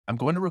I'm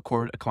going to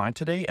record a client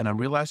today, and I'm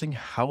realizing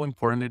how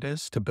important it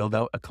is to build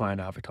out a client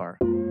avatar.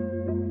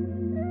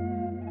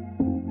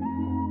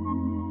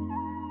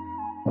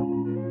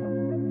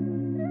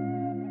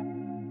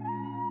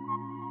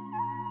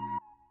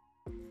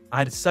 I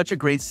had such a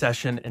great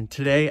session, and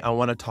today I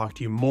want to talk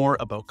to you more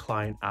about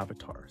client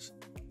avatars.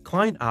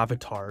 Client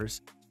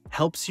avatars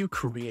helps you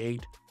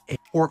create a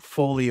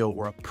portfolio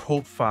or a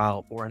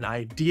profile or an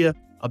idea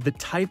of the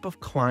type of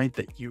client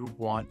that you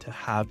want to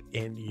have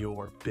in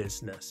your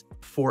business.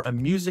 For a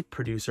music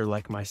producer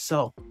like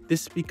myself,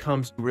 this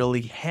becomes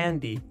really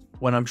handy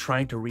when I'm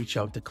trying to reach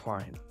out to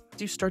clients.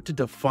 As you start to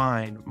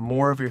define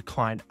more of your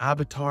client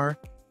avatar,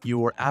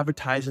 your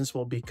advertisements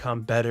will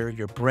become better,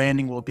 your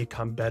branding will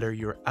become better,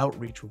 your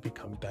outreach will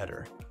become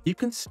better. You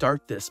can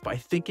start this by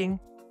thinking,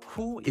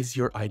 who is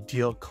your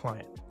ideal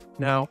client?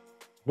 Now,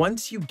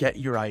 once you get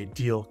your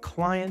ideal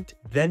client,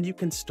 then you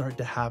can start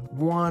to have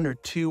 1 or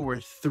 2 or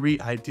 3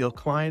 ideal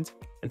clients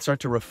and start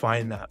to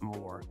refine that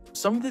more.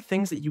 Some of the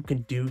things that you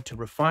can do to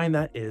refine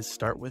that is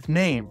start with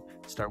name,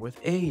 start with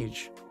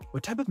age.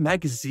 What type of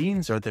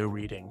magazines are they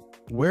reading?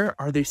 Where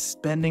are they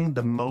spending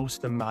the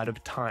most amount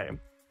of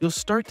time? You'll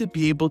start to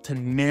be able to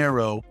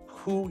narrow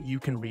who you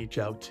can reach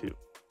out to.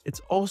 It's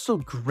also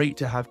great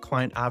to have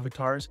client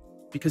avatars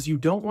because you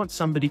don't want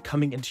somebody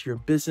coming into your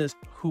business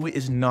who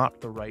is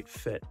not the right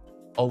fit.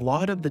 A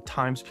lot of the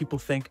times people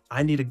think,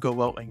 I need to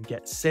go out and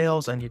get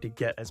sales, I need to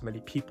get as many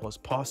people as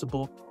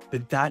possible,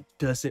 but that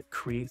doesn't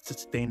create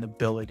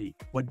sustainability.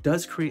 What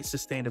does create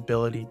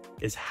sustainability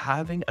is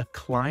having a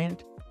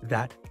client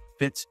that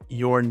fits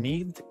your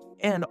needs,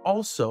 and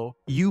also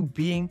you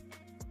being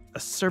a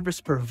service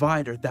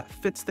provider that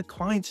fits the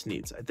client's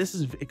needs. This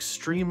is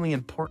extremely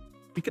important.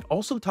 We could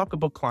also talk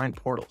about client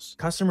portals.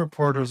 Customer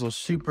portals are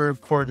super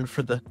important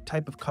for the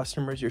type of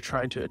customers you're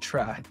trying to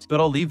attract,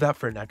 but I'll leave that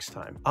for next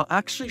time. I'll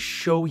actually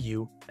show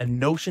you a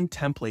Notion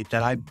template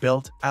that I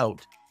built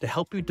out to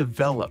help you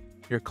develop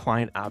your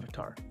client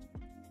avatar.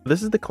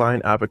 This is the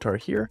client avatar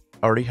here.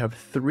 I already have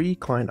 3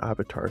 client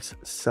avatars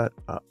set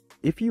up.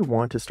 If you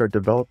want to start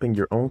developing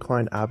your own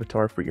client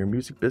avatar for your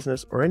music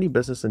business or any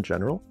business in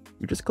general,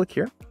 you just click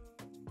here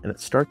and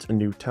it starts a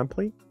new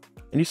template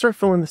and you start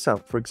filling this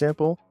out. For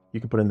example, you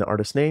can put in the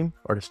artist name,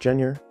 artist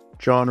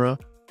genre,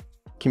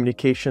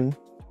 communication,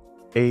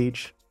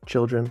 age,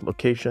 children,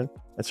 location,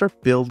 and start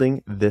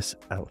building this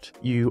out.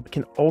 You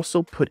can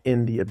also put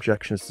in the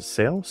objections to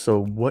sale.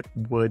 So what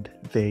would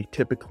they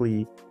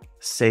typically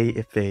say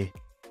if they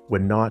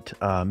would not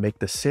make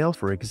the sale?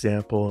 For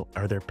example,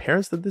 are their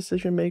parents the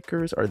decision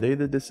makers? Are they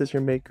the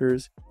decision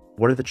makers?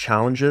 What are the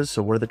challenges?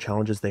 So what are the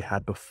challenges they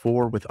had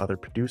before with other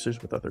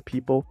producers, with other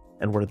people,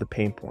 and what are the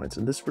pain points?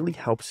 And this really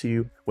helps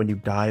you when you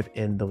dive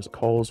in those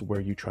calls where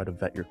you try to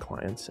vet your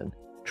clients and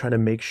try to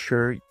make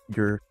sure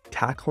you're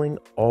tackling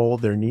all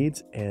their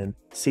needs and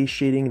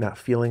satiating that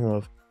feeling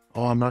of,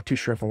 oh, I'm not too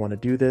sure if I want to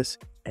do this.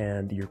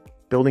 And you're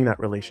building that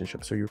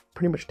relationship. So you're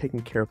pretty much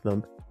taking care of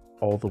them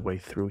all the way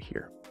through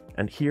here.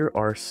 And here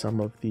are some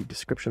of the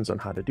descriptions on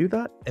how to do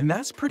that. And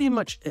that's pretty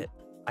much it.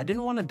 I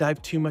didn't want to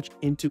dive too much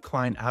into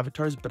client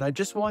avatars, but I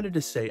just wanted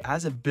to say,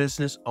 as a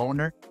business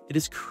owner, it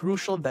is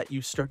crucial that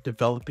you start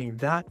developing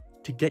that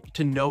to get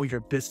to know your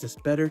business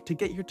better, to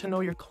get you to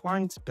know your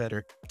clients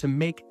better, to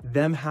make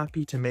them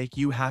happy, to make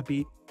you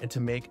happy, and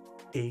to make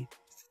a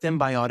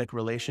symbiotic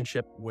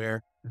relationship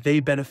where they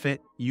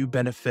benefit, you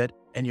benefit,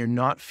 and you're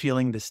not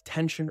feeling this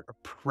tension or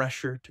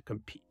pressure to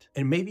compete.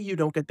 And maybe you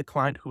don't get the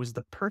client who is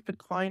the perfect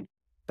client,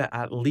 but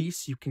at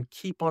least you can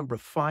keep on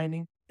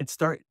refining and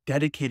start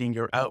dedicating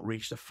your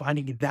outreach to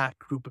finding that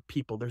group of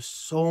people. There's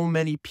so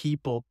many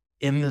people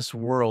in this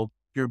world.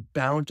 You're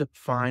bound to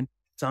find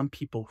some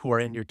people who are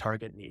in your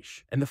target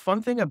niche. And the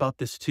fun thing about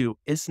this too,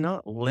 it's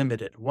not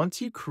limited.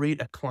 Once you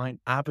create a client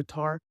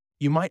avatar,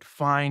 you might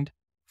find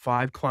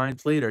 5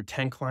 clients later,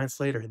 10 clients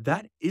later,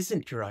 that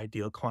isn't your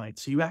ideal client.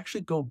 So you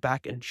actually go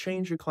back and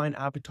change your client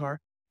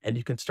avatar and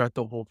you can start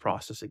the whole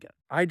process again.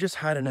 I just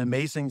had an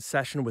amazing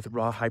session with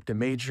Raw Hype to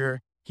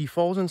Major. He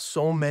falls in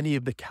so many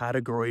of the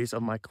categories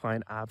of my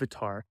client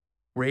avatar.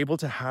 We're able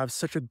to have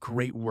such a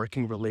great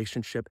working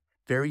relationship,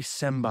 very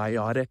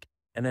symbiotic,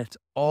 and it's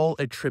all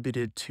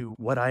attributed to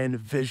what I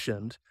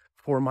envisioned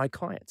for my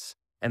clients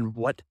and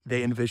what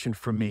they envisioned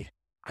for me.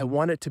 I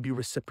want it to be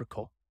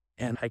reciprocal,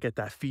 and I get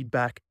that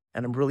feedback,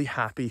 and I'm really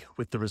happy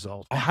with the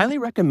result. I highly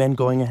recommend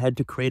going ahead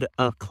to create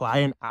a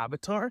client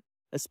avatar,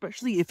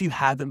 especially if you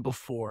haven't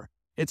before.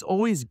 It's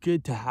always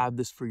good to have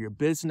this for your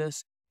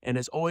business. And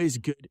it's always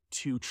good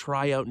to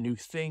try out new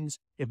things.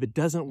 If it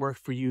doesn't work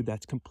for you,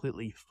 that's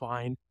completely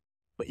fine.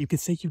 But you can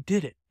say you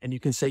did it. And you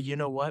can say, you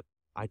know what?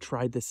 I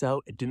tried this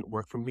out. It didn't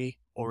work for me,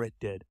 or it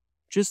did.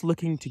 Just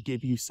looking to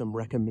give you some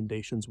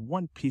recommendations,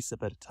 one piece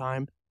at a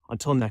time.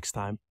 Until next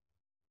time,